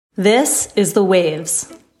This is The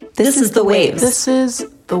Waves. This is The Waves. This is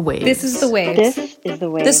The Waves. This is The Waves. This is The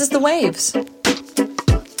Waves. This is The Waves.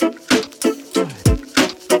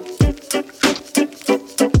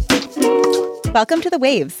 Welcome to The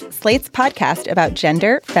Waves, Slate's podcast about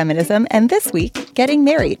gender, feminism, and this week, getting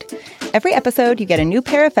married. Every episode, you get a new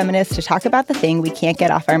pair of feminists to talk about the thing we can't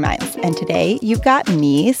get off our minds. And today, you've got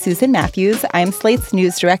me, Susan Matthews. I'm Slate's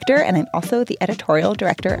news director, and I'm also the editorial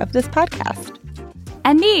director of this podcast.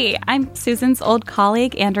 And me, I'm Susan's old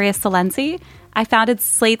colleague, Andrea Silenzi. I founded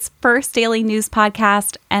Slate's first daily news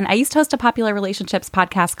podcast, and I used to host a popular relationships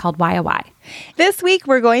podcast called Why Oh Why. This week,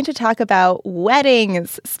 we're going to talk about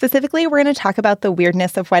weddings. Specifically, we're going to talk about the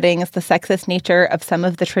weirdness of weddings, the sexist nature of some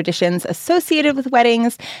of the traditions associated with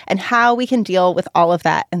weddings, and how we can deal with all of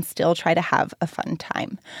that and still try to have a fun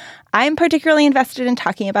time. I'm particularly invested in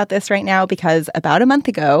talking about this right now because about a month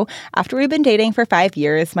ago, after we've been dating for 5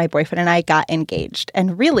 years, my boyfriend and I got engaged.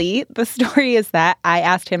 And really, the story is that I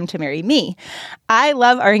asked him to marry me. I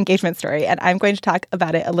love our engagement story, and I'm going to talk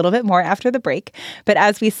about it a little bit more after the break. But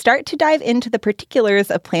as we start to dive into the particulars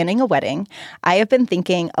of planning a wedding, I have been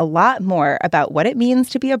thinking a lot more about what it means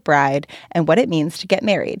to be a bride and what it means to get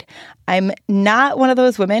married. I'm not one of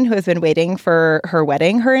those women who has been waiting for her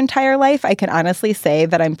wedding her entire life. I can honestly say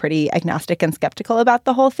that I'm pretty agnostic and skeptical about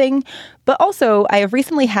the whole thing. But also, I have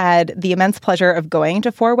recently had the immense pleasure of going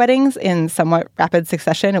to 4 weddings in somewhat rapid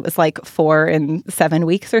succession. It was like 4 in 7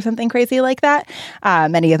 weeks or something crazy like that.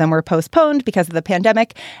 Many of them were postponed because of the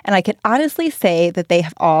pandemic. And I can honestly say that they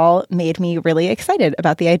have all made me really excited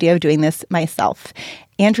about the idea of doing this myself.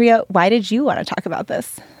 Andrea, why did you want to talk about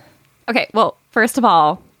this? Okay, well, first of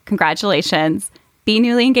all, congratulations. Being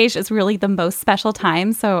newly engaged is really the most special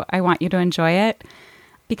time, so I want you to enjoy it.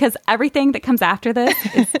 Because everything that comes after this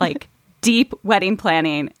is like deep wedding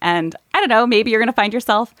planning. And I don't know, maybe you're going to find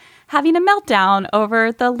yourself having a meltdown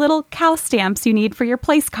over the little cow stamps you need for your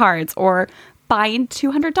place cards, or buying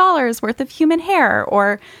 $200 worth of human hair,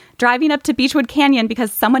 or driving up to Beechwood Canyon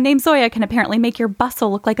because someone named Zoya can apparently make your bustle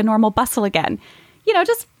look like a normal bustle again. You know,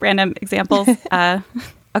 just random examples.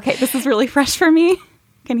 Okay, this is really fresh for me.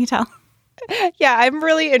 Can you tell? Yeah, I'm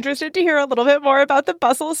really interested to hear a little bit more about the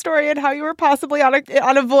bustle story and how you were possibly on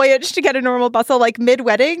a voyage to get a normal bustle, like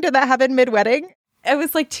mid-wedding. Did that happen mid-wedding? It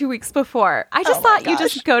was like 2 weeks before. I just thought you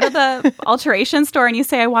just go to the alteration store and you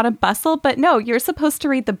say, I want a bustle. But no, you're supposed to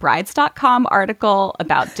read the brides.com article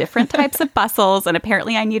about different types of bustles. And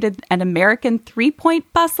apparently I needed an American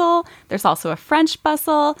 3-point bustle. There's also a French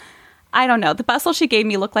bustle. I don't know. The bustle she gave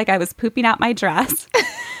me looked like I was pooping out my dress.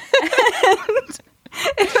 And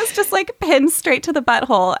it was just like pinned straight to the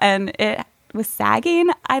butthole, and it was sagging.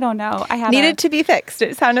 I don't know. Needed to be fixed.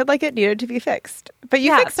 It sounded like it needed to be fixed, but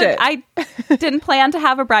you fixed it. I didn't plan to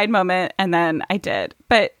have a bride moment, and then I did.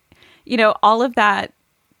 But, you know, all of that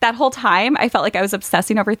whole time, I felt like I was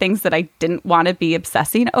obsessing over things that I didn't want to be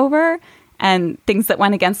obsessing over, and things that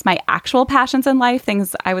went against my actual passions in life,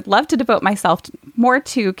 things I would love to devote myself more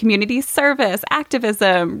to: community service,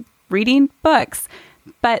 activism, reading books.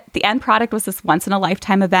 But the end product was this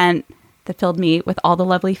once-in-a-lifetime event that filled me with all the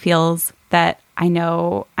lovely feels that I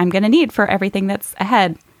know I'm going to need for everything that's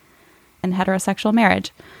ahead in heterosexual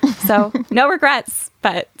marriage. So no regrets,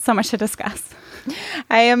 but so much to discuss.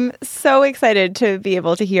 I am so excited to be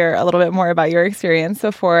able to hear a little bit more about your experience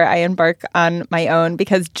before I embark on my own,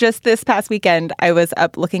 because just this past weekend, I was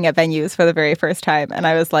up looking at venues for the very first time, and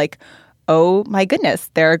I was like, oh my goodness,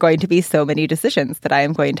 there are going to be so many decisions that I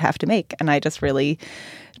am going to have to make. And I just really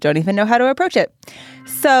don't even know how to approach it.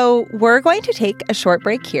 So we're going to take a short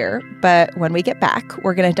break here. But when we get back,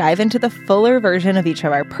 we're going to dive into the fuller version of each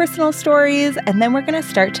of our personal stories. And then we're going to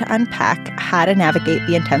start to unpack how to navigate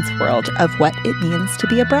the intense world of what it means to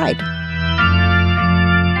be a bride.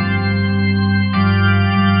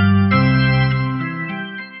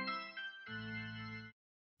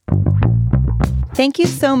 Thank you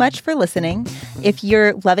so much for listening. If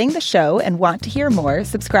you're loving the show and want to hear more,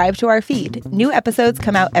 subscribe to our feed. New episodes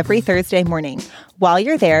come out every Thursday morning. While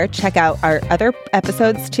you're there, check out our other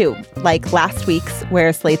episodes too, like last week's,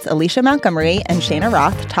 where Slate's Alicia Montgomery and Shayna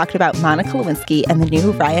Roth talked about Monica Lewinsky and the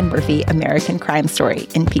new Ryan Murphy American Crime Story,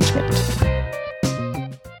 Impeachment.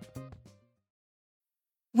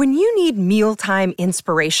 When you need mealtime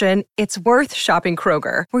inspiration, it's worth shopping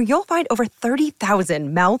Kroger, where you'll find over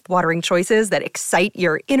 30,000 mouth-watering choices that excite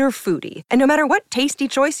your inner foodie. And no matter what tasty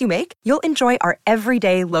choice you make, you'll enjoy our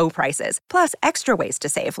everyday low prices, plus extra ways to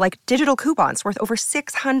save, like digital coupons worth over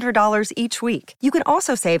 $600 each week. You can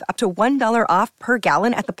also save up to $1 off per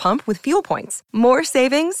gallon at the pump with fuel points. More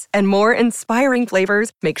savings and more inspiring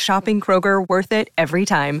flavors make shopping Kroger worth it every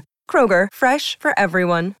time. Kroger, fresh for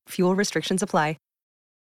everyone. Fuel restrictions apply.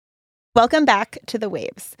 Welcome back to The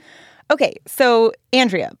Waves. Okay, so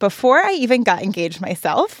Andrea, before I even got engaged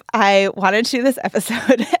myself, I wanted to do this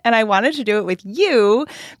episode and I wanted to do it with you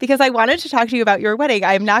because I wanted to talk to you about your wedding.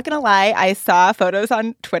 I'm not going to lie, I saw photos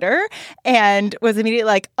on Twitter and was immediately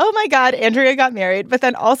like, oh my God, Andrea got married, but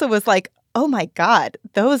then also was like, oh my God,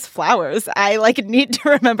 those flowers. I need to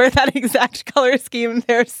remember that exact color scheme.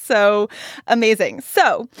 They're so amazing.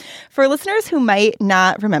 So for listeners who might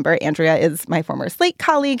not remember, Andrea is my former Slate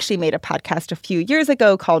colleague. She made a podcast a few years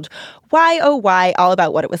ago called Why Oh Why, all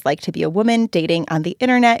about what it was like to be a woman dating on the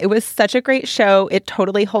internet. It was such a great show. It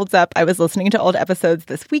totally holds up. I was listening to old episodes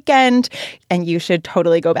this weekend, and you should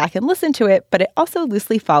totally go back and listen to it. But it also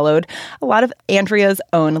loosely followed a lot of Andrea's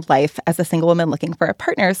own life as a single woman looking for a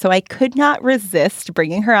partner. So I could not resist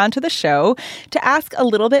bringing her onto the show to ask a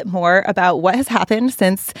little bit more about what has happened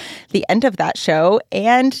since the end of that show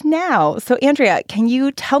and now. So Andrea, can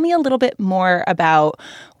you tell me a little bit more about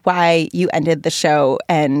why you ended the show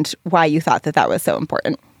and why you thought that was so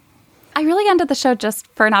important? I really ended the show just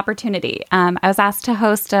for an opportunity. I was asked to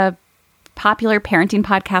host a popular parenting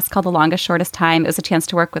podcast called The Longest Shortest Time. It was a chance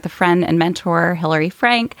to work with a friend and mentor, Hillary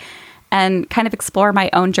Frank, and kind of explore my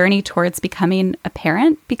own journey towards becoming a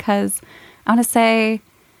parent, because I want to say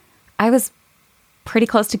I was pretty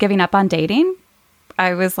close to giving up on dating.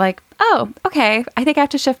 I was like, oh, okay, I think I have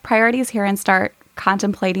to shift priorities here and start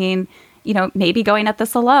contemplating, maybe going at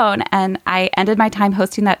this alone. And I ended my time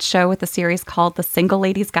hosting that show with a series called The Single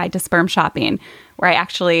Lady's Guide to Sperm Shopping, where I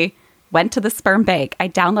actually went to the sperm bank. I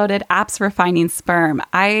downloaded apps for finding sperm.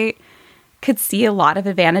 I could see a lot of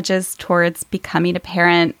advantages towards becoming a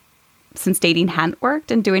parent since dating hadn't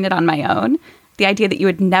worked and doing it on my own. The idea that you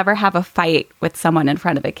would never have a fight with someone in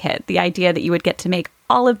front of a kid. The idea that you would get to make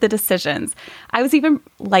all of the decisions. I was even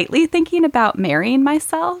lightly thinking about marrying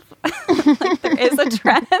myself. There is a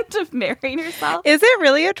trend of marrying yourself. Is it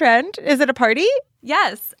really a trend? Is it a party?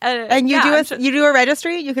 Yes. And you do a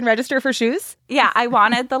registry? You can register for shoes? Yeah, I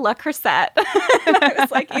wanted the Le Creuset. And I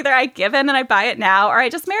was like, either I give in and I buy it now, or I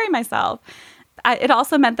just marry myself. It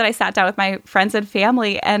also meant that I sat down with my friends and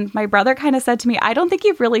family, and my brother kind of said to me, I don't think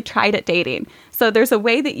you've really tried at dating. So there's a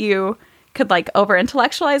way that you could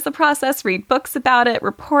over-intellectualize the process, read books about it,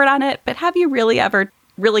 report on it, but have you really ever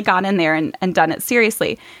really gone in there and done it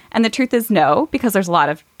seriously? And the truth is no, because there's a lot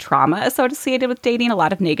of trauma associated with dating, a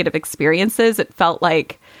lot of negative experiences. It felt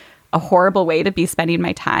like a horrible way to be spending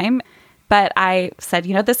my time. But I said,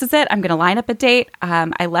 this is it. I'm going to line up a date.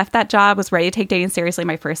 I left that job, was ready to take dating seriously.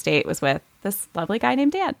 My first date was with this lovely guy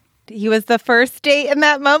named Dan. He was the first date in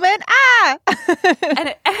that moment? And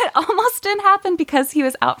it almost didn't happen because he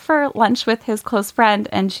was out for lunch with his close friend.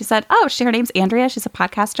 And she said, her name's Andrea. She's a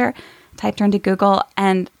podcaster. Typed her into Google.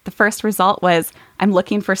 And the first result was, I'm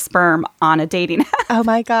looking for sperm on a dating app. Oh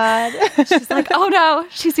my God. She's like, oh no,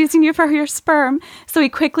 she's using you for your sperm. So we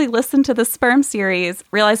quickly listened to the sperm series,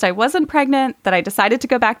 realized I wasn't pregnant, that I decided to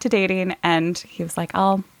go back to dating. And he was like,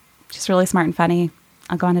 oh, she's really smart and funny.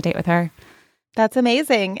 I'll go on a date with her. That's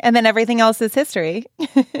amazing. And then everything else is history.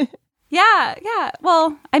 Yeah.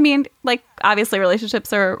 Well, I mean, obviously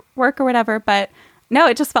relationships or work or whatever, but no,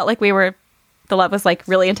 it just felt like the love was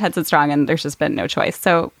really intense and strong, and there's just been no choice.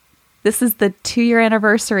 So this is the 2-year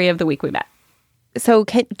anniversary of the week we met. So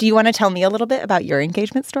do you want to tell me a little bit about your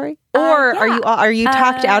engagement story? Or are you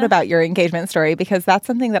talked out about your engagement story? Because that's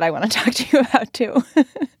something that I want to talk to you about too.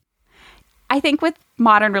 I think with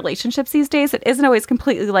modern relationships these days, it isn't always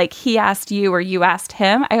completely he asked you or you asked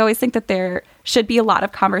him. I always think that there should be a lot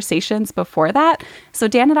of conversations before that. So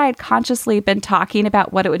Dan and I had consciously been talking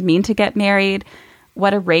about what it would mean to get married,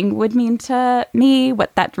 what a ring would mean to me,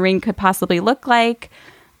 what that ring could possibly look like.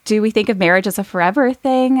 Do we think of marriage as a forever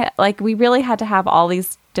thing? We really had to have all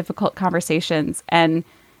these difficult conversations, and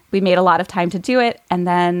we made a lot of time to do it. And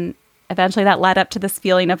then eventually that led up to this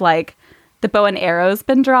feeling of the bow and arrow's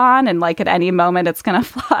been drawn, and at any moment it's going to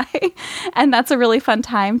fly. And that's a really fun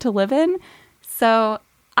time to live in. So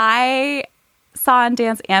I saw on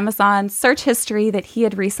Dan's Amazon search history that he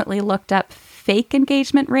had recently looked up fake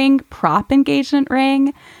engagement ring, prop engagement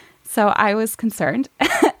ring. So I was concerned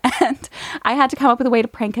and I had to come up with a way to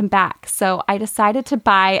prank him back. So I decided to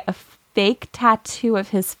buy a fake tattoo of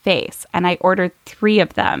his face, and I ordered 3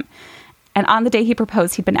 of them. And on the day he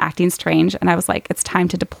proposed, he'd been acting strange. And I was like, it's time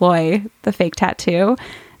to deploy the fake tattoo.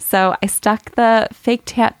 So I stuck the fake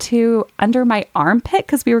tattoo under my armpit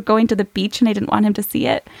because we were going to the beach and I didn't want him to see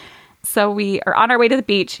it. So we are on our way to the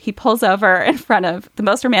beach. He pulls over in front of the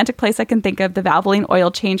most romantic place I can think of, the Valvoline oil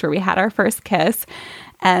change where we had our first kiss.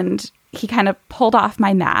 And he kind of pulled off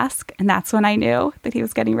my mask. And that's when I knew that he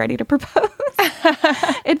was getting ready to propose.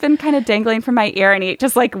 It'd been kind of dangling from my ear, and he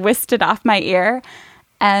just whisked it off my ear.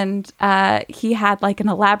 And he had like an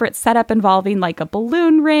elaborate setup involving like a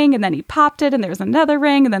balloon ring, and then he popped it, and there's another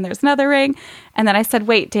ring, and then there's another ring. And then I said,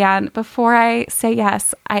 wait, Dan, before I say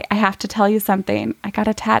yes, I have to tell you something. I got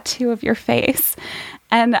a tattoo of your face.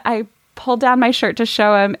 And I pulled down my shirt to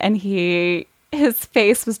show him, and his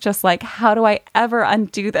face was just like, how do I ever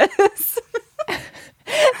undo this?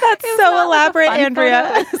 That's so elaborate,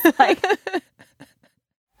 Andrea.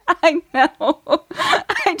 I know.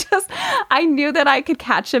 I knew that I could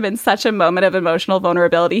catch him in such a moment of emotional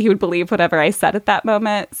vulnerability. He would believe whatever I said at that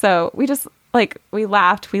moment. So we just we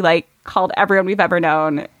laughed. We called everyone we've ever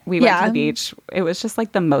known. We went to the beach. It was just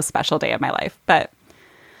like the most special day of my life. But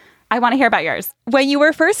I want to hear about yours. When you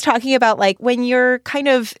were first talking about when you're kind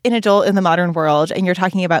of an adult in the modern world and you're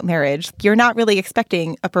talking about marriage, you're not really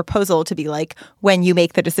expecting a proposal to be when you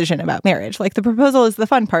make the decision about marriage. The proposal is the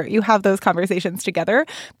fun part. You have those conversations together.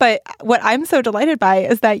 But what I'm so delighted by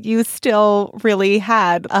is that you still really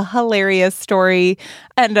had a hilarious story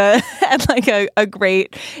and a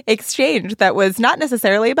great exchange that was not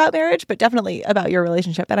necessarily about marriage, but definitely about your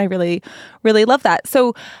relationship. And I really, really love that.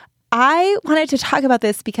 So I wanted to talk about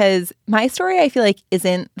this because my story, I feel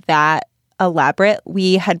isn't that elaborate.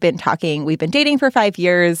 We've been dating for 5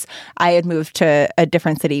 years. I had moved to a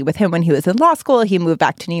different city with him when he was in law school. He moved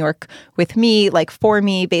back to New York with me, for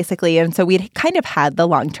me, basically. And so we'd kind of had the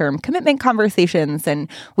long-term commitment conversations, and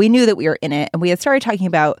we knew that we were in it. And we had started talking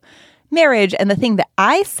about marriage. And the thing that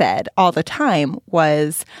I said all the time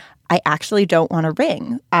was, I actually don't want a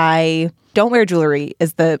ring. I don't wear jewelry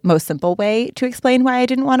is the most simple way to explain why I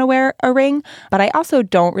didn't want to wear a ring. But I also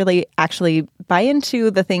don't really actually buy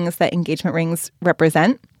into the things that engagement rings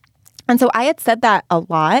represent. And so I had said that a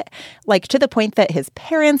lot, to the point that his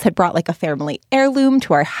parents had brought a family heirloom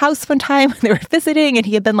to our house one time when they were visiting. And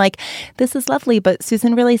he had been like, this is lovely, but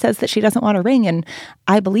Susan really says that she doesn't want a ring. And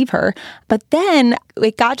I believe her. But then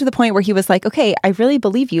it got to the point where he was like, okay, I really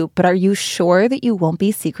believe you, but are you sure that you won't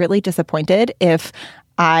be secretly disappointed if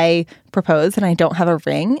I propose and I don't have a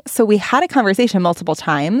ring? So we had a conversation multiple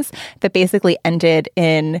times that basically ended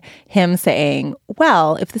in him saying,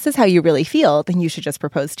 well, if this is how you really feel, then you should just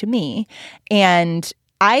propose to me. And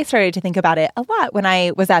I started to think about it a lot when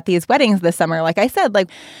I was at these weddings this summer. Like I said,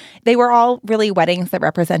 they were all really weddings that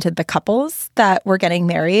represented the couples that were getting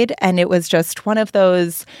married. And it was just one of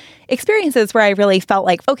those experiences where I really felt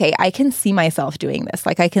okay, I can see myself doing this.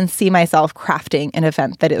 I can see myself crafting an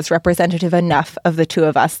event that is representative enough of the two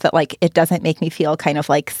of us that it doesn't make me feel kind of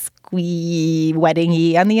squee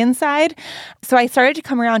wedding-y on the inside. So I started to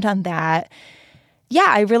come around on that. Yeah,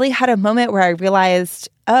 I really had a moment where I realized,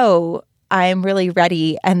 oh, I'm really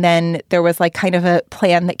ready. And then there was kind of a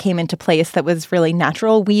plan that came into place that was really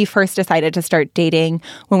natural. We first decided to start dating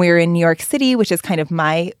when we were in New York City, which is kind of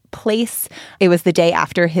my place. It was the day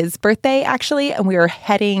after his birthday, actually. And we were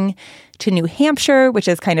heading to New Hampshire, which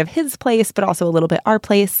is kind of his place, but also a little bit our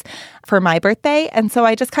place for my birthday. And so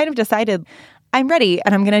I just kind of decided, I'm ready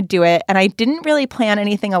and I'm going to do it. And I didn't really plan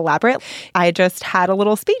anything elaborate. I just had a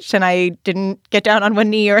little speech and I didn't get down on one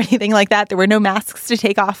knee or anything like that. There were no masks to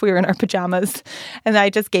take off. We were in our pajamas. And I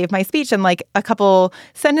just gave my speech. And a couple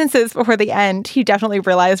sentences before the end, he definitely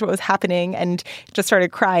realized what was happening and just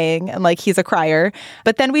started crying. And he's a crier.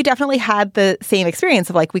 But then we definitely had the same experience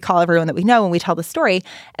of we call everyone that we know and we tell the story.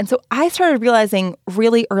 And so I started realizing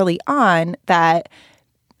really early on that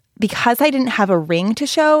because I didn't have a ring to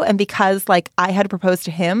show and because I had proposed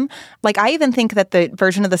to him, I even think that the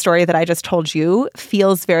version of the story that I just told you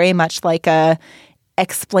feels very much like a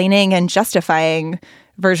explaining and justifying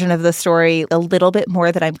version of the story a little bit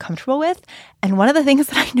more that I'm comfortable with. And one of the things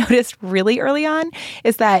that I noticed really early on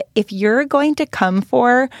is that if you're going to come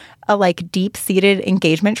for a deep-seated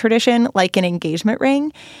engagement tradition, like an engagement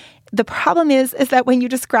ring, the problem is that when you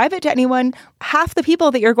describe it to anyone, half the people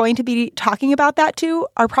that you're going to be talking about that to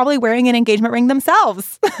are probably wearing an engagement ring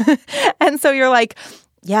themselves. And so you're like,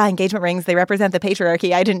 yeah, engagement rings, they represent the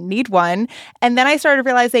patriarchy. I didn't need one. And then I started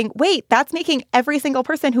realizing, wait, that's making every single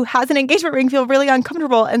person who has an engagement ring feel really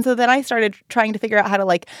uncomfortable. And so then I started trying to figure out how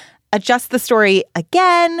to adjust the story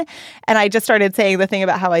again. And I just started saying the thing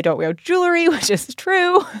about how I don't wear jewelry, which is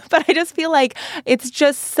true. But I just feel it's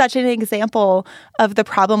just such an example of the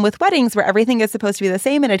problem with weddings where everything is supposed to be the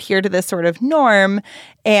same and adhere to this sort of norm.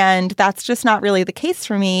 And that's just not really the case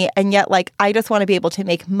for me. And yet, I just want to be able to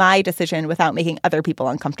make my decision without making other people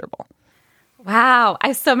uncomfortable. Wow. I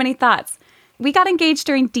have so many thoughts. We got engaged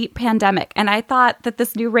during deep pandemic, and I thought that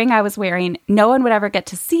this new ring I was wearing, no one would ever get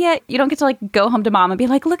to see it. You don't get to go home to mom and be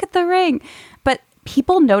like, look at the ring. But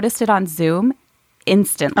people noticed it on Zoom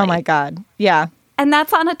instantly. Oh my God. Yeah. And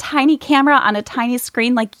that's on a tiny camera, on a tiny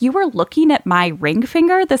screen. Like, you were looking at my ring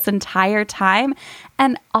finger this entire time.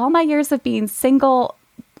 And all my years of being single,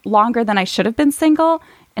 longer than I should have been single,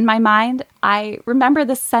 in my mind, I remember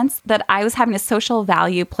the sense that I was having a social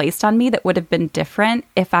value placed on me that would have been different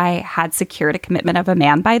if I had secured a commitment of a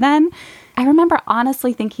man by then. I remember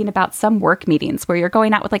honestly thinking about some work meetings where you're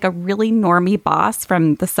going out with like a really normie boss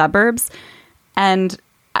from the suburbs, and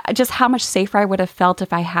just how much safer I would have felt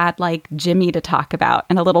if I had like Jimmy to talk about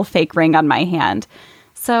and a little fake ring on my hand.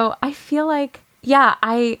 So I feel like, yeah,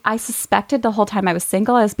 I suspected the whole time I was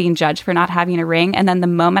single, I was being judged for not having a ring. And then the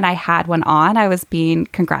moment I had one on, I was being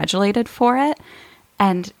congratulated for it.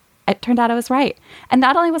 And it turned out I was right. And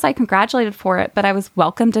not only was I congratulated for it, but I was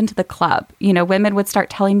welcomed into the club. You know, women would start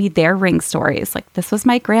telling me their ring stories. Like, this was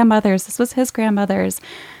my grandmother's, this was his grandmother's.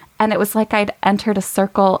 And it was like I'd entered a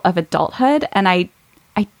circle of adulthood, and I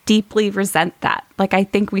deeply resent that. Like, I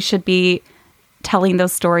think we should be telling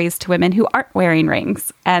those stories to women who aren't wearing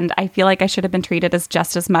rings. And I feel like I should have been treated as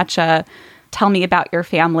just as much a tell me about your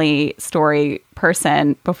family story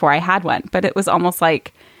person before I had one. But it was almost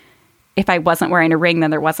like if I wasn't wearing a ring,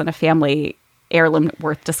 then there wasn't a family heirloom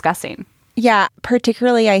worth discussing. Yeah,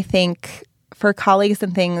 particularly I think for colleagues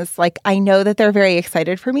and things, like, I know that they're very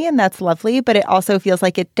excited for me, and that's lovely, but it also feels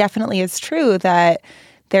like it definitely is true that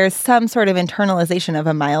there's some sort of internalization of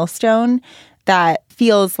a milestone that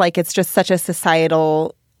feels like it's just such a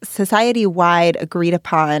society-wide agreed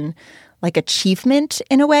upon like achievement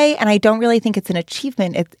in a way. And I don't really think it's an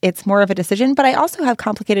achievement. It's more of a decision. But I also have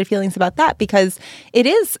complicated feelings about that because it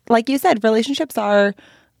is, like you said, relationships are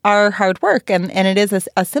hard work, and it is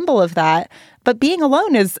a symbol of that. But being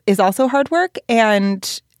alone is also hard work,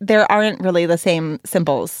 and there aren't really the same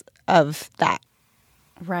symbols of that.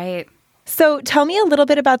 Right. So tell me a little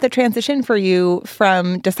bit about the transition for you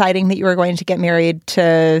from deciding that you were going to get married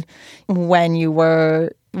to when you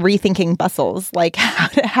were rethinking bustles. Like,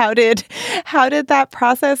 how did that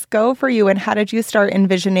process go for you, and how did you start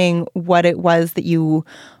envisioning what it was that you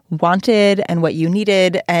wanted and what you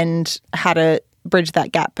needed, and how to bridge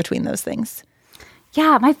that gap between those things?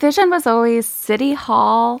 Yeah, my vision was always City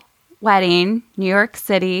Hall wedding, New York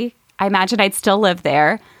City. I imagined I'd still live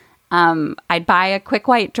there. I'd buy a quick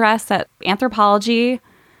white dress at Anthropologie.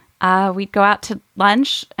 We'd go out to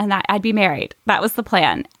lunch, and I'd be married. That was the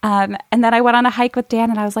plan. And then I went on a hike with Dan,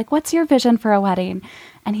 and I was like, what's your vision for a wedding?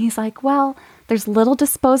 And he's like, well, there's little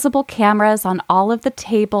disposable cameras on all of the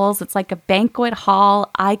tables. It's like a banquet hall.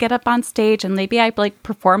 I get up on stage, and maybe I like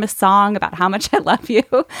perform a song about how much I love you.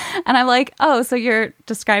 And I'm like, oh, so you're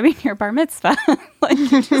describing your bar mitzvah. Like,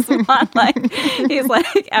 you just want, like, he's like,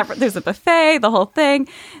 there's a buffet, the whole thing.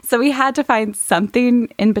 So we had to find something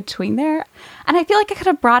in between there. And I feel like I could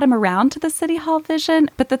have brought him around to the City Hall vision.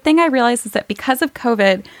 But the thing I realized is that because of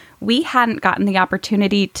COVID, we hadn't gotten the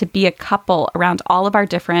opportunity to be a couple around all of our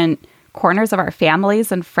different corners of our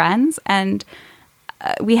families and friends. And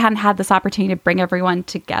we hadn't had this opportunity to bring everyone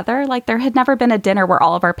together. Like, there had never been a dinner where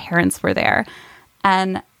all of our parents were there.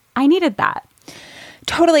 And I needed that.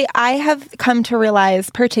 Totally. I have come to realize,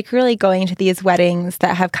 particularly going to these weddings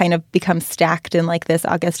that have kind of become stacked in like this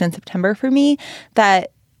August and September for me,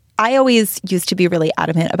 that I always used to be really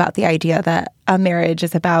adamant about the idea that a marriage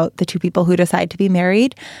is about the two people who decide to be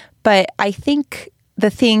married. But I think the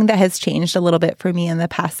thing that has changed a little bit for me in the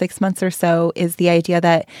past 6 months or so is the idea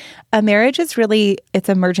that a marriage is really, it's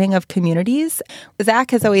a merging of communities.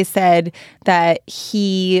 Zach has always said that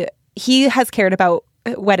he has cared about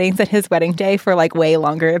weddings at his wedding day for like way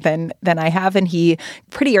longer than I have. And he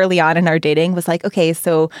pretty early on in our dating was like, okay,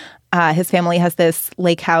 so his family has this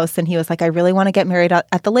lake house, and he was like, I really want to get married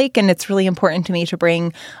at the lake, and it's really important to me to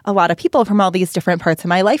bring a lot of people from all these different parts of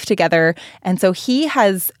my life together. And so he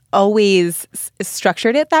has always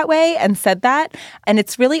structured it that way and said that. And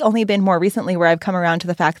it's really only been more recently where I've come around to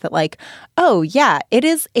the fact that like, oh yeah, it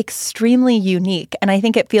is extremely unique. And I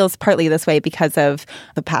think it feels partly this way because of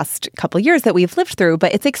the past couple years that we've lived through,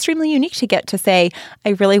 but it's extremely unique to get to say, I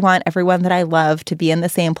really want everyone that I love to be in the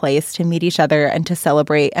same place, to meet each other, and to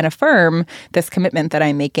celebrate and affirm this commitment that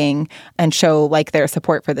I'm making and show like their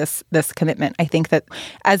support for this commitment. I think that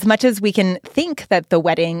as much as we can think that the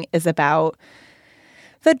wedding is about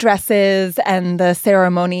the dresses and the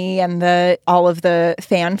ceremony and all of the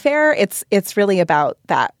fanfare, it's really about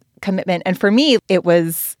that commitment. And for me, it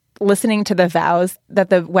was listening to the vows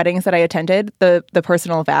that the weddings that I attended, the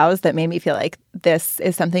personal vows that made me feel like this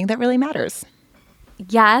is something that really matters.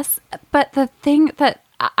 Yes, but the thing that,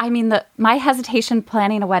 I mean, my hesitation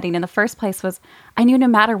planning a wedding in the first place was I knew no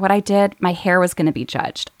matter what I did, my hair was going to be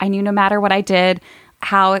judged. I knew no matter what I did,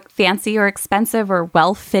 how fancy or expensive or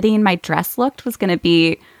well-fitting my dress looked was going to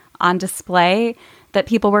be on display that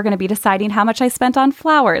people were going to be deciding how much I spent on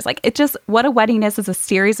flowers. Like, it just, what a wedding is a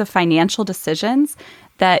series of financial decisions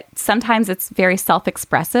that sometimes it's very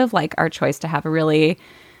self-expressive, like our choice to have a really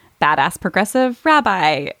badass progressive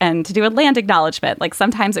rabbi and to do a land acknowledgement. Like,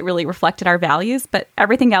 sometimes it really reflected our values, but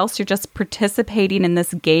everything else, you're just participating in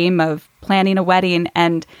this game of planning a wedding.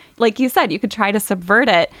 And like you said, you could try to subvert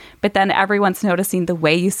it, but then everyone's noticing the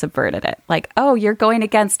way you subverted it. Like, oh, you're going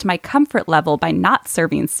against my comfort level by not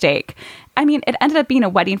serving steak. I mean, it ended up being a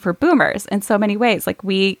wedding for boomers in so many ways. Like,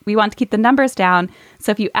 we want to keep the numbers down.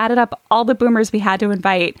 So if you added up all the boomers we had to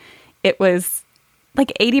invite, it was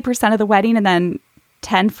like 80% of the wedding and then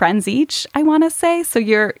 10 friends each, I want to say. So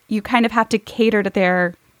you kind of have to cater to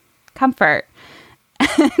their comfort.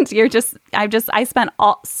 And I spent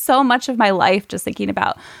so much of my life just thinking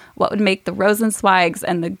about what would make the Rosenzweigs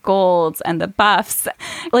and the Golds and the Buffs,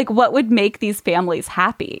 like what would make these families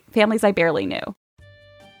happy, families I barely knew.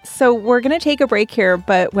 So we're going to take a break here,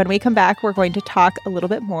 but when we come back, we're going to talk a little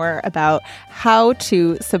bit more about how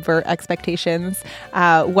to subvert expectations,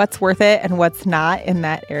 what's worth it and what's not in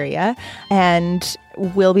that area. And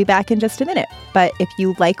we'll be back in just a minute. But if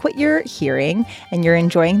you like what you're hearing and you're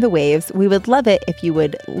enjoying the waves, we would love it if you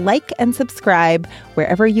would like and subscribe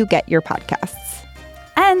wherever you get your podcasts.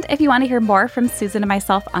 And if you want to hear more from Susan and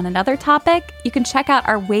myself on another topic, you can check out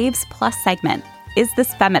our Waves Plus segment, Is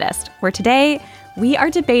This Feminist?, where today we are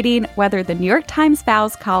debating whether the New York Times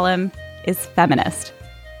vows column is feminist.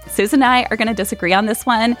 Susan and I are going to disagree on this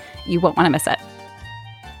one. You won't want to miss it.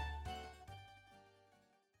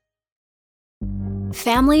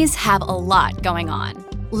 Families have a lot going on.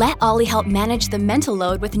 Let Ollie help manage the mental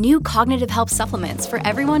load with new cognitive help supplements for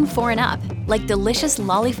everyone 4 and up, like delicious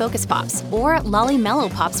Lolly Focus Pops or Lolly Mellow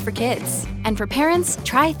Pops for kids. And for parents,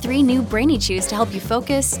 try 3 new Brainy Chews to help you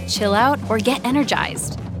focus, chill out, or get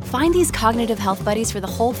energized. Find these cognitive health buddies for the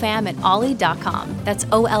whole fam at ollie.com. That's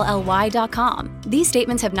OLLY.com. These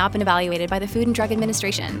statements have not been evaluated by the Food and Drug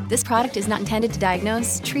Administration. This product is not intended to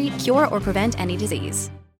diagnose, treat, cure, or prevent any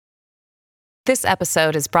disease. This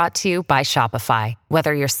episode is brought to you by Shopify.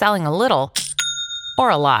 Whether you're selling a little or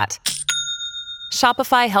a lot,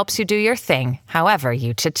 Shopify helps you do your thing, however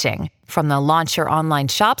you cha-ching. From the launch your online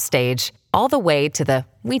shop stage, all the way to the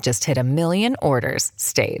we just hit 1 million orders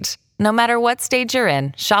stage. No matter what stage you're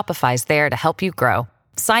in, Shopify's there to help you grow.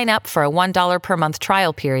 Sign up for a $1 per month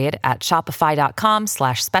trial period at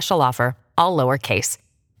shopify.com/special offer, all lowercase.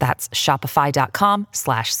 That's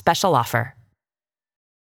shopify.com/special offer.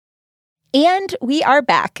 And we are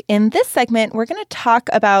back. In this segment, we're going to talk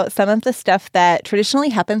about some of the stuff that traditionally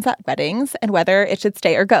happens at weddings and whether it should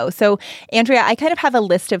stay or go. So, Andrea, I kind of have a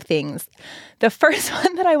list of things. The first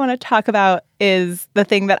one that I want to talk about is the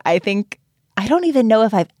thing that I don't even know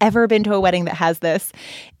if I've ever been to a wedding that has this.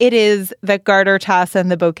 It is the garter toss and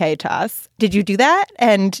the bouquet toss. Did you do that?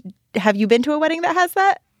 And have you been to a wedding that has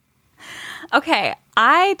that? Okay,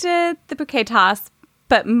 I did the bouquet toss,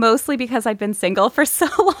 but mostly because I'd been single for so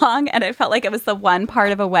long and it felt like it was the one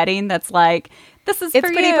part of a wedding that's like, this is for you.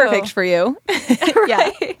 It's pretty perfect for you. Right?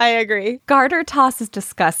 Yeah, I agree. Garter toss is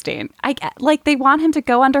disgusting. I get, like, they want him to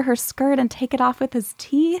go under her skirt and take it off with his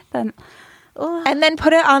teeth and then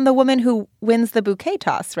put it on the woman who wins the bouquet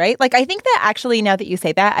toss, right? Like, I think that actually, now that you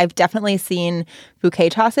say that, I've definitely seen bouquet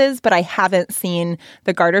tosses, but I haven't seen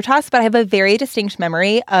the garter toss. But I have a very distinct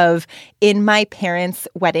memory of, in my parents'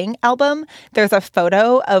 wedding album, there's a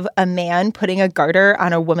photo of a man putting a garter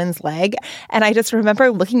on a woman's leg. And I just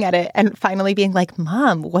remember looking at it and finally being like,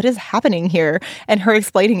 Mom, what is happening here? And her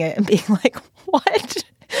explaining it and being like, what?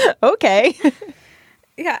 Okay.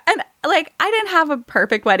 Yeah. And like, I didn't have a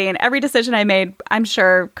perfect wedding. Every decision I made, I'm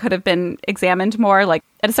sure, could have been examined more. Like,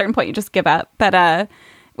 at a certain point, you just give up. But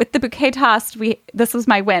with the bouquet toss, this was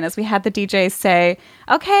my win, as we had the DJs say,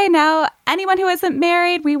 okay, now anyone who isn't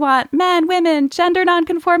married, we want men, women, gender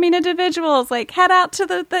nonconforming individuals, like, head out to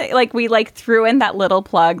the thing. Like, we threw in that little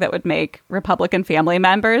plug that would make Republican family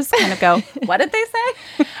members kind of go, what did they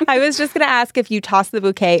say? I was just going to ask if you tossed the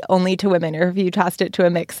bouquet only to women or if you tossed it to a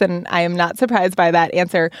mix, and I am not surprised by that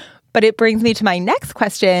answer. But it brings me to my next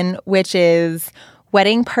question, which is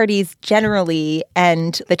wedding parties generally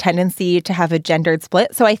and the tendency to have a gendered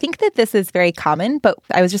split. So I think that this is very common, but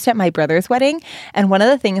I was just at my brother's wedding, and one of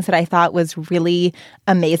the things that I thought was really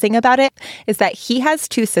amazing about it is that he has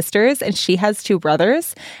 2 sisters and she has 2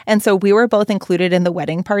 brothers. And so we were both included in the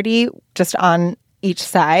wedding party, just on each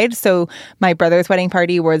side. So my brother's wedding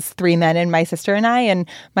party was 3 men and my sister and I, and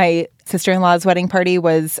my sister-in-law's wedding party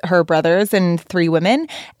was her brothers and 3 women.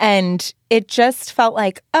 And it just felt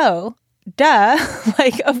like, oh, duh,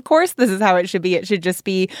 like, of course, this is how it should be. It should just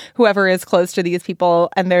be whoever is close to these people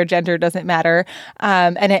and their gender doesn't matter.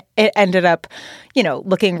 And it ended up,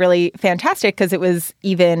 looking really fantastic because it was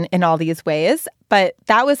even in all these ways. But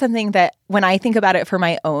that was something that when I think about it for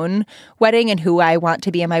my own wedding and who I want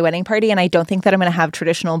to be in my wedding party, and I don't think that I'm going to have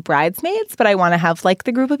traditional bridesmaids, but I want to have like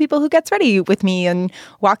the group of people who gets ready with me and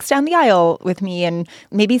walks down the aisle with me and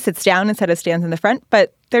maybe sits down instead of stands in the front.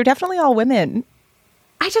 But they're definitely all women.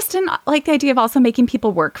 I just didn't like the idea of also making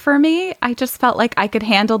people work for me. I just felt like I could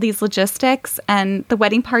handle these logistics, and the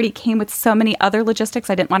wedding party came with so many other logistics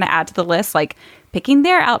I didn't want to add to the list, like picking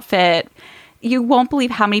their outfit. You won't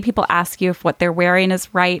believe how many people ask you if what they're wearing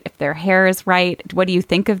is right, if their hair is right. What do you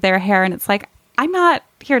think of their hair? And it's like, I'm not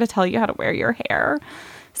here to tell you how to wear your hair.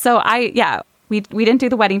 So we didn't do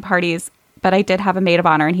the wedding parties, but I did have a maid of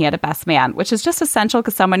honor and he had a best man, which is just essential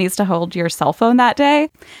because someone needs to hold your cell phone that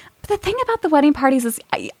day. But the thing about the wedding parties is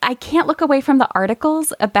I can't look away from the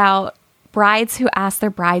articles about brides who ask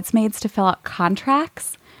their bridesmaids to fill out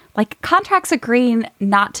contracts, like contracts agreeing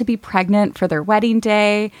not to be pregnant for their wedding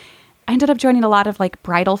day. I ended up joining a lot of like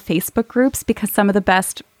bridal Facebook groups because some of the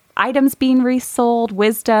best items being resold,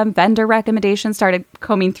 wisdom, vendor recommendations, started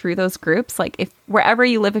combing through those groups. Like if wherever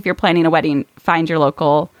you live, if you're planning a wedding, find your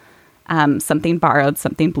local something borrowed,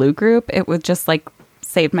 something blue group. It would just like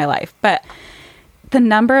saved my life. But the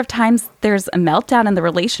number of times there's a meltdown in the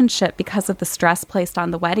relationship because of the stress placed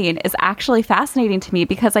on the wedding is actually fascinating to me,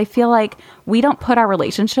 because I feel like we don't put our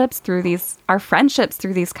relationships through our friendships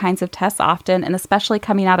through these kinds of tests often. And especially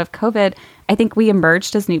coming out of COVID, I think we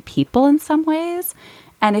emerged as new people in some ways.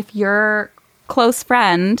 And if your close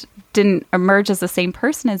friend didn't emerge as the same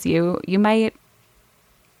person as you, you might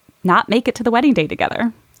not make it to the wedding day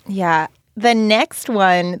together. Yeah. The next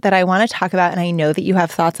one that I want to talk about, and I know that you have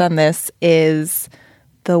thoughts on this, is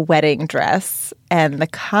the wedding dress and the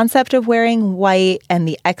concept of wearing white and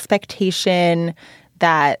the expectation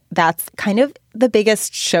that that's kind of the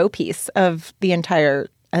biggest showpiece of the entire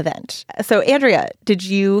event. So, Andrea, did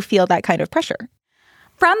you feel that kind of pressure?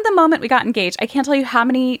 From the moment we got engaged, I can't tell you how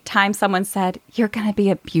many times someone said, "You're going to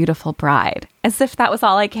be a beautiful bride," as if that was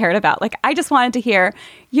all I cared about. Like, I just wanted to hear,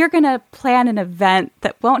 "You're going to plan an event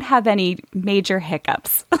that won't have any major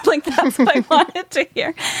hiccups." Like, that's what I wanted to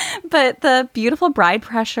hear. But the beautiful bride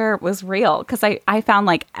pressure was real, because I found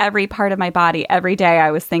like every part of my body, every day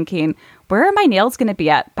I was thinking, where are my nails going to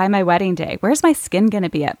be at by my wedding day? Where's my skin going to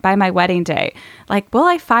be at by my wedding day? Like, will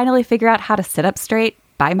I finally figure out how to sit up straight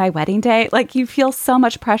by my wedding day? Like, you feel so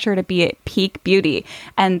much pressure to be at peak beauty.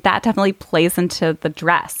 And that definitely plays into the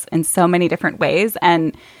dress in so many different ways.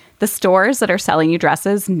 And the stores that are selling you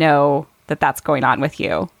dresses know that that's going on with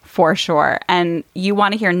you for sure. And you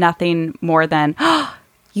want to hear nothing more than, "Oh,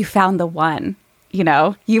 you found the one."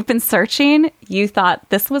 You've been searching. You thought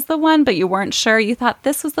this was the one, but you weren't sure. You thought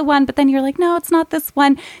this was the one, but then you're like, no, it's not this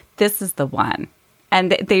one. This is the one.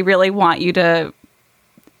 And they really want you to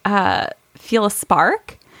feel a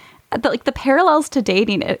spark. The parallels to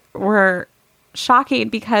dating were shocking,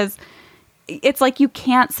 because it's like you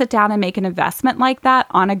can't sit down and make an investment like that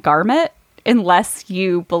on a garment unless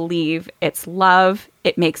you believe it's love.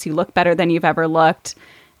 It makes you look better than you've ever looked.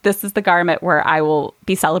 This is the garment where I will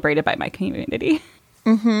be celebrated by my community.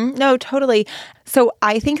 Mm-hmm. No, totally. So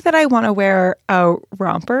I think that I want to wear a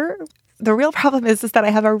romper. The real problem is that I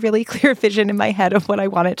have a really clear vision in my head of what I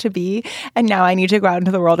want it to be. And now I need to go out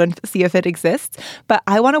into the world and see if it exists. But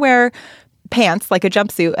I want to wear pants, like a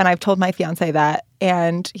jumpsuit. And I've told my fiance that.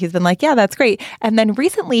 And he's been like, yeah, that's great. And then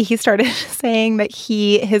recently he started saying that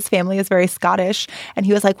his family is very Scottish. And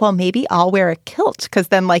he was like, well, maybe I'll wear a kilt, because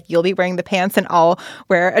then like you'll be wearing the pants and I'll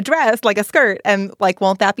wear a dress, like a skirt. And like,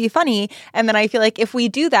 won't that be funny? And then I feel like if we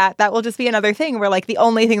do that, that will just be another thing where like the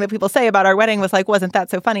only thing that people say about our wedding was like, wasn't that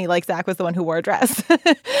so funny? Like Zach was the one who wore a dress.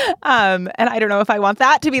 And I don't know if I want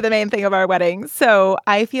that to be the main thing of our wedding. So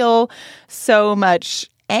I feel so much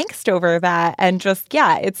angst over that. And just,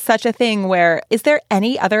 yeah, it's such a thing where, is there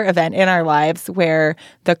any other event in our lives where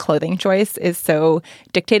the clothing choice is so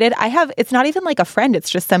dictated? It's not even like a friend. It's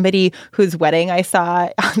just somebody whose wedding I saw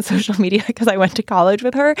on social media because I went to college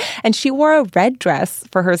with her, and she wore a red dress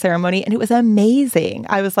for her ceremony and it was amazing.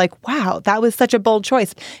 I was like, wow, that was such a bold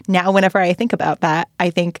choice. Now, whenever I think about that, I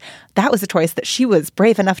think that was a choice that she was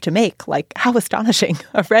brave enough to make. Like, how astonishing,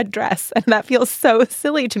 a red dress. And that feels so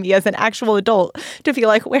silly to me as an actual adult to feel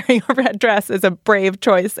like wearing a red dress is a brave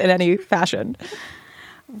choice in any fashion.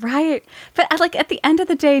 Right. But like at the end of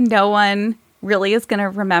the day, no one really is going to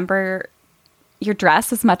remember your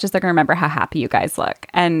dress as much as they're going to remember how happy you guys look.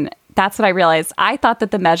 And that's what I realized. I thought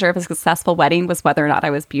that the measure of a successful wedding was whether or not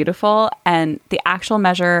I was beautiful. And the actual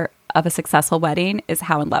measure of a successful wedding is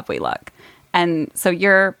how in love we look. And so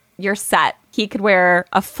you're set. He could wear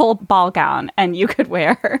a full ball gown and you could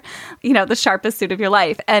wear, the sharpest suit of your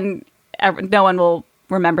life. And no one will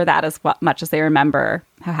remember that as much as they remember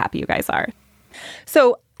how happy you guys are.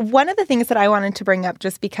 So one of the things that I wanted to bring up,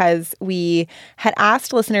 just because we had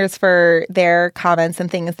asked listeners for their comments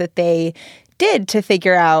and things that they did to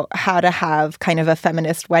figure out how to have kind of a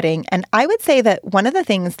feminist wedding. And I would say that one of the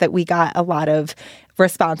things that we got a lot of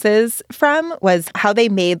responses from was how they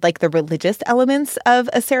made like the religious elements of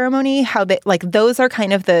a ceremony, how they like those are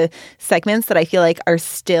kind of the segments that I feel like are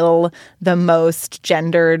still the most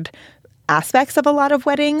gendered aspects of a lot of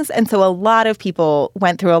weddings. And so a lot of people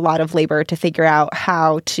went through a lot of labor to figure out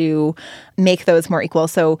how to make those more equal.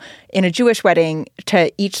 So in a Jewish wedding,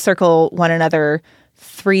 to each circle one another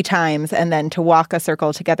 3 times and then to walk a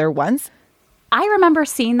circle together once. I remember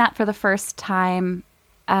seeing that for the first time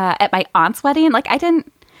at my aunt's wedding. Like I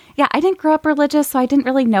didn't grow up religious, so I didn't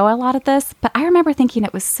really know a lot of this. But I remember thinking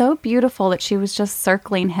it was so beautiful that she was just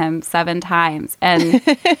circling him 7 times. And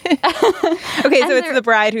okay, so it's the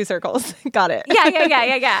bride who circles. Got it.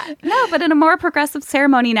 Yeah. No, but in a more progressive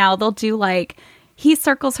ceremony now, they'll do like he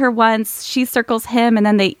circles her once, she circles him, and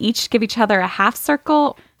then they each give each other a half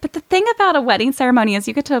circle. But the thing about a wedding ceremony is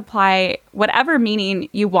you get to apply whatever meaning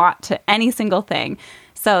you want to any single thing.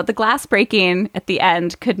 So the glass breaking at the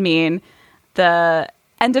end could mean the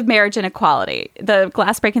end of marriage inequality. The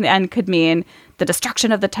glass breaking at the end could mean the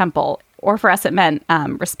destruction of the temple. Or for us, it meant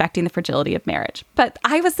respecting the fragility of marriage. But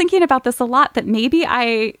I was thinking about this a lot, that maybe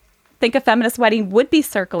I think a feminist wedding would be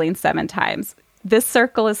circling 7 times. This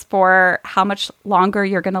circle is for how much longer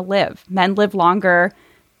you're going to live. Men live longer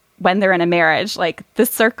when they're in a marriage. Like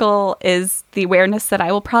this circle is the awareness that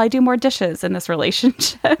I will probably do more dishes in this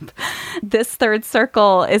relationship. This 3rd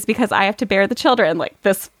circle is because I have to bear the children. Like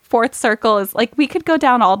this 4th circle is like, we could go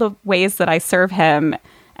down all the ways that I serve him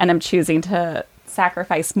and I'm choosing to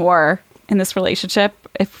sacrifice more in this relationship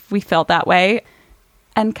if we felt that way,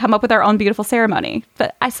 and come up with our own beautiful ceremony.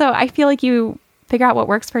 But I feel like you figure out what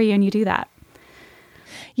works for you and you do that.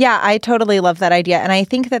 Yeah, I totally love that idea. And I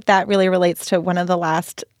think that really relates to one of the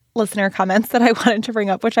last listener comments that I wanted to bring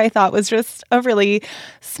up, which I thought was just a really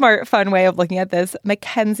smart, fun way of looking at this.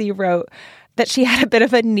 Mackenzie wrote that she had a bit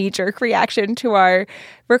of a knee-jerk reaction to our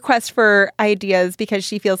request for ideas because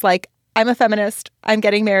she feels like, I'm a feminist, I'm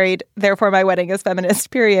getting married, therefore my wedding is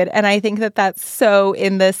feminist, period. And I think that that's so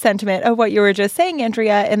in the sentiment of what you were just saying,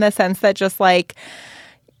 Andrea, in the sense that just like,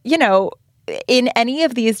 in any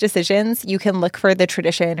of these decisions, you can look for the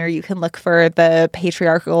tradition or you can look for the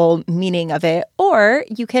patriarchal meaning of it, or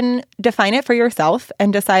you can define it for yourself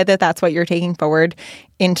and decide that that's what you're taking forward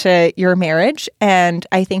into your marriage. And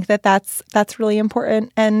I think that that's really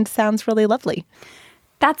important and sounds really lovely.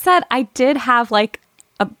 That said, I did have like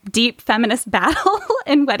a deep feminist battle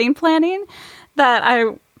in wedding planning that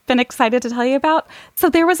I've been excited to tell you about. So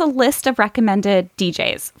there was a list of recommended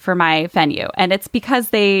DJs for my venue. And it's because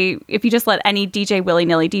if you just let any DJ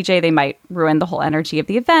willy-nilly DJ, they might ruin the whole energy of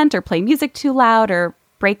the event or play music too loud or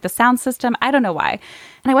break the sound system. I don't know why.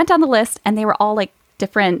 And I went down the list and they were all like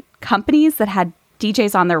different companies that had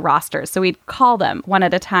DJs on their rosters. So we'd call them one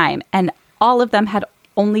at a time. And all of them had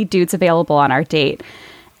only dudes available on our date.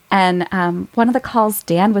 And one of the calls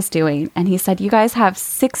Dan was doing, and he said, you guys have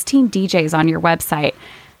 16 DJs on your website.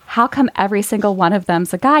 How come every single one of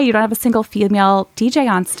them's a guy? You don't have a single female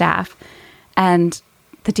DJ on staff. And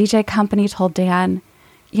the DJ company told Dan,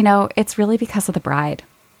 it's really because of the bride.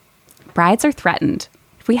 Brides are threatened.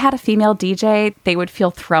 If we had a female DJ, they would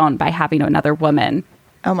feel thrown by having another woman.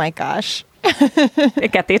 Oh my gosh.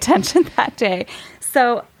 Get the attention that day.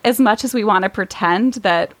 So as much as we want to pretend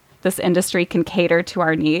that this industry can cater to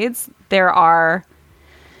our needs, there are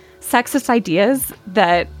sexist ideas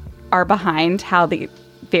that are behind how the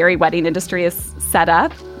very wedding industry is set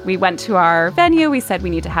up. We went to our venue, we said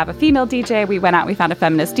we need to have a female DJ. We went out, we found a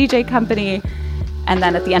feminist DJ company. And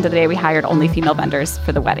then at the end of the day, we hired only female vendors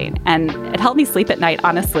for the wedding. And it helped me sleep at night,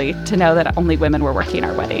 honestly, to know that only women were working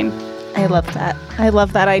our wedding. I love that. I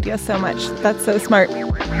love that idea so much. That's so smart.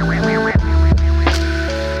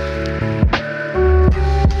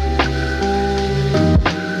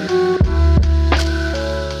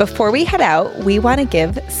 Before we head out, we want to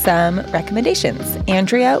give some recommendations.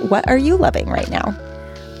 Andrea, what are you loving right now?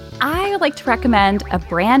 I would like to recommend a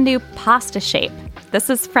brand new pasta shape. This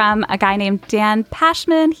is from a guy named Dan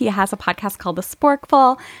Pashman. He has a podcast called The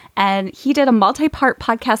Sporkful, and he did a multi-part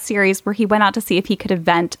podcast series where he went out to see if he could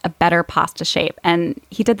invent a better pasta shape. And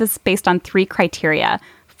he did this based on 3 criteria: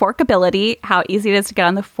 forkability, how easy it is to get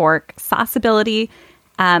on the fork; sauceability,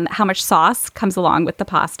 how much sauce comes along with the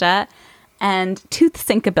pasta; and tooth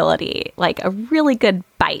syncability, like a really good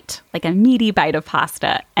bite, like a meaty bite of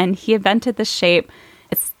pasta. And he invented this shape.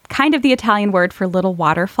 It's kind of the Italian word for little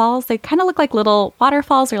waterfalls. They kind of look like little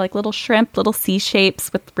waterfalls or like little shrimp, little C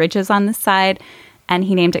shapes with ridges on the side. And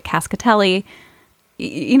he named it Cascatelli.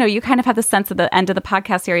 You know, you kind of have the sense at the end of the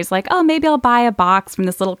podcast series, like, oh, maybe I'll buy a box from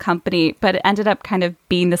this little company. But it ended up kind of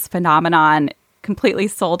being this phenomenon, completely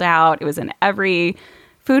sold out. It was in every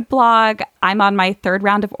food blog. I'm on my third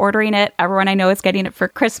round of ordering it. Everyone I know is getting it for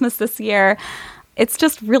Christmas this year. It's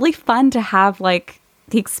just really fun to have like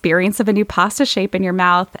the experience of a new pasta shape in your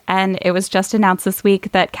mouth. And it was just announced this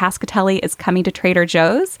week that Cascatelli is coming to Trader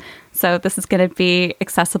Joe's. So this is going to be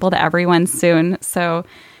accessible to everyone soon. So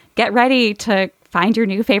get ready to find your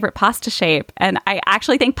new favorite pasta shape. And I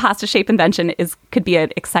actually think pasta shape invention could be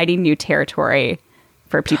an exciting new territory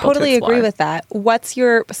for people to explore. Totally agree with that. What's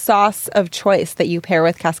your sauce of choice that you pair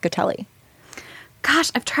with Cascatelli?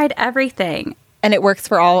 Gosh, I've tried everything. And it works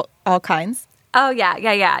for all kinds? Oh,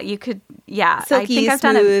 yeah. You could, Silky, I think I've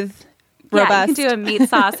smooth, robust. Yeah, you can do a meat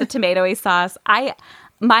sauce, a tomatoey sauce.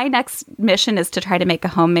 My next mission is to try to make a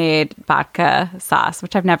homemade vodka sauce,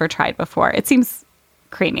 which I've never tried before. It seems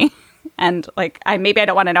creamy. And like, maybe I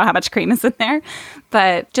don't want to know how much cream is in there,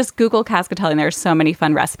 but just Google Cascatelli and there's so many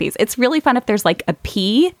fun recipes. It's really fun if there's like a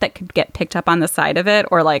pea that could get picked up on the side of it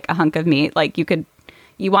or like a hunk of meat. Like you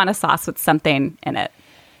want a sauce with something in it.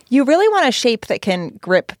 You really want a shape that can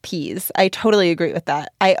grip peas. I totally agree with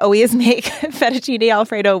that. I always make fettuccine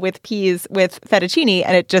Alfredo with peas with fettuccine,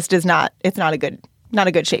 and it just is not a good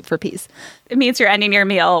shape for peas. It means you're ending your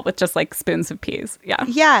meal with just like spoons of peas. Yeah.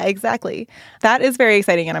 Yeah, exactly. That is very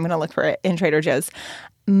exciting, and I'm going to look for it in Trader Joe's.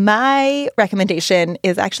 My recommendation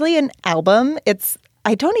is actually an album.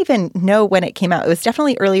 I don't even know when it came out. It was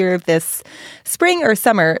definitely earlier this spring or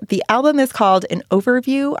summer. The album is called An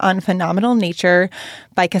Overview on Phenomenal Nature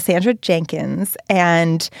by Cassandra Jenkins.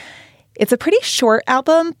 And it's a pretty short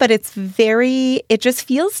album, but it just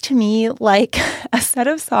feels to me like a set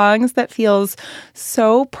of songs that feels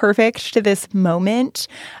so perfect to this moment.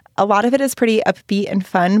 A lot of it is pretty upbeat and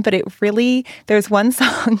fun, but there's one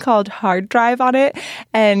song called Hard Drive on it,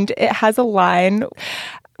 and it has a line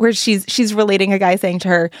where she's relating a guy saying to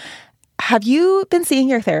her, have you been seeing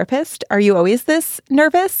your therapist? Are you always this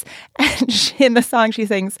nervous? And in the song she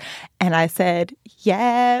sings, and I said,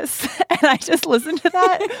 yes. And I just listen to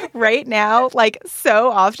that right now, like so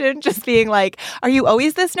often, just being like, are you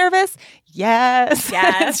always this nervous? Yes.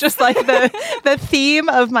 It's just like the theme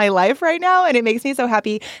of my life right now. And it makes me so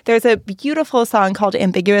happy. There's a beautiful song called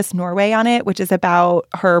Ambiguous Norway on it, which is about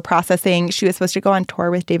her processing. She was supposed to go on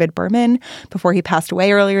tour with David Berman before he passed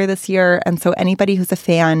away earlier this year. And so anybody who's a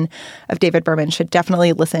fan of David Berman should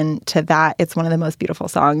definitely listen to that. It's one of the most beautiful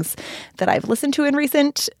songs that I've listened to in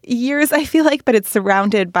recent years, I feel like, but it's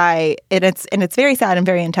surrounded by it's very sad and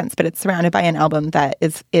very intense, but it's surrounded by an album that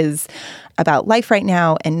is about life right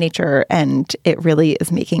now and nature, and it really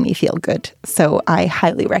is making me feel good. So I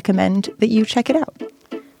highly recommend that you check it out.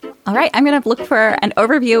 All right, I'm going to look for an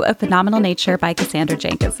overview of Phenomenal Nature by Cassandra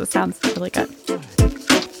Jenkins. This sounds really good.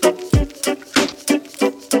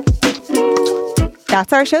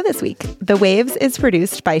 That's our show this week. The Waves is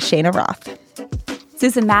produced by Shayna Roth.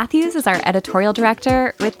 Susan Matthews is our editorial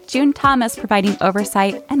director, with June Thomas providing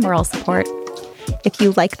oversight and moral support. If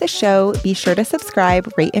you like the show, be sure to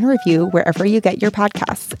subscribe, rate, and review wherever you get your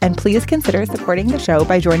podcasts. And please consider supporting the show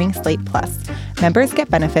by joining Slate Plus. Members get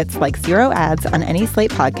benefits like 0 ads on any Slate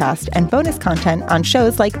podcast and bonus content on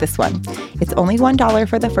shows like this one. It's only $1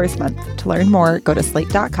 for the first month. To learn more, go to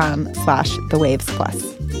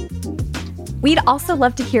slate.com/thewavesplus. We'd also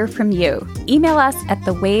love to hear from you. Email us at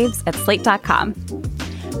thewaves@slate.com.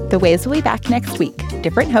 The Waves will be back next week.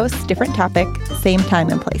 Different hosts, different topic, same time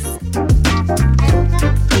and place.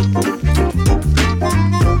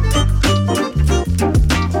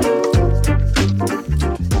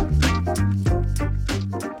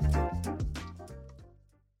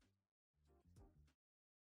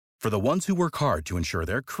 For the ones who work hard to ensure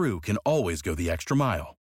their crew can always go the extra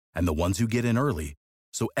mile, and the ones who get in early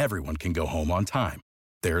so everyone can go home on time,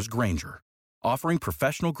 there's Grainger, offering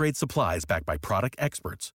professional-grade supplies backed by product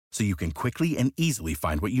experts so you can quickly and easily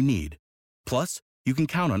find what you need. Plus, you can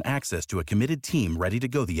count on access to a committed team ready to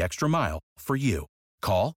go the extra mile for you.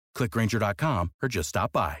 Call, click Grainger.com, or just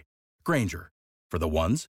stop by. Grainger, for the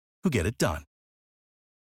ones who get it done.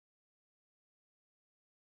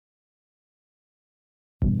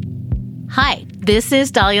 Hi, this is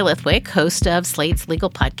Dahlia Lithwick, host of Slate's legal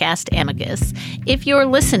podcast, Amicus. If you're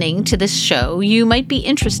listening to this show, you might be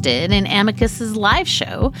interested in Amicus's live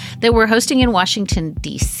show that we're hosting in Washington,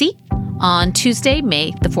 D.C. on Tuesday,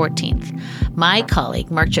 May the 14th. My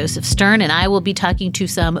colleague, Mark Joseph Stern, and I will be talking to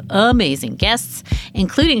some amazing guests,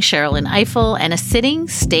 including Sherrilyn Ifill and a sitting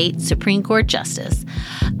state Supreme Court justice,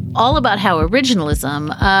 all about how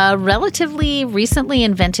originalism, a relatively recently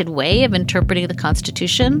invented way of interpreting the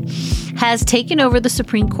Constitution, has taken over the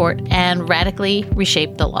Supreme Court and radically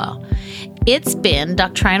reshaped the law. It's been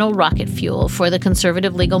doctrinal rocket fuel for the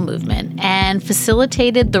conservative legal movement and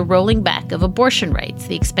facilitated the rolling back of abortion rights,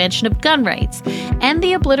 the expansion of gun rights, and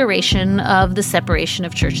the obliteration of the separation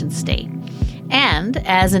of church and state. And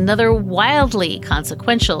as another wildly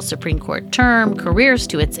consequential Supreme Court term careers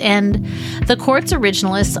to its end, the court's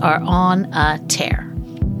originalists are on a tear.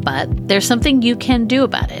 But there's something you can do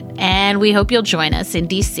about it, and we hope you'll join us in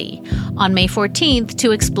D.C. on May 14th to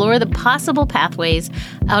explore the possible pathways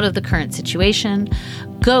out of the current situation.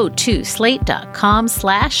 Go to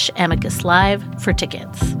slate.com/amicuslive for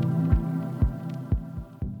tickets.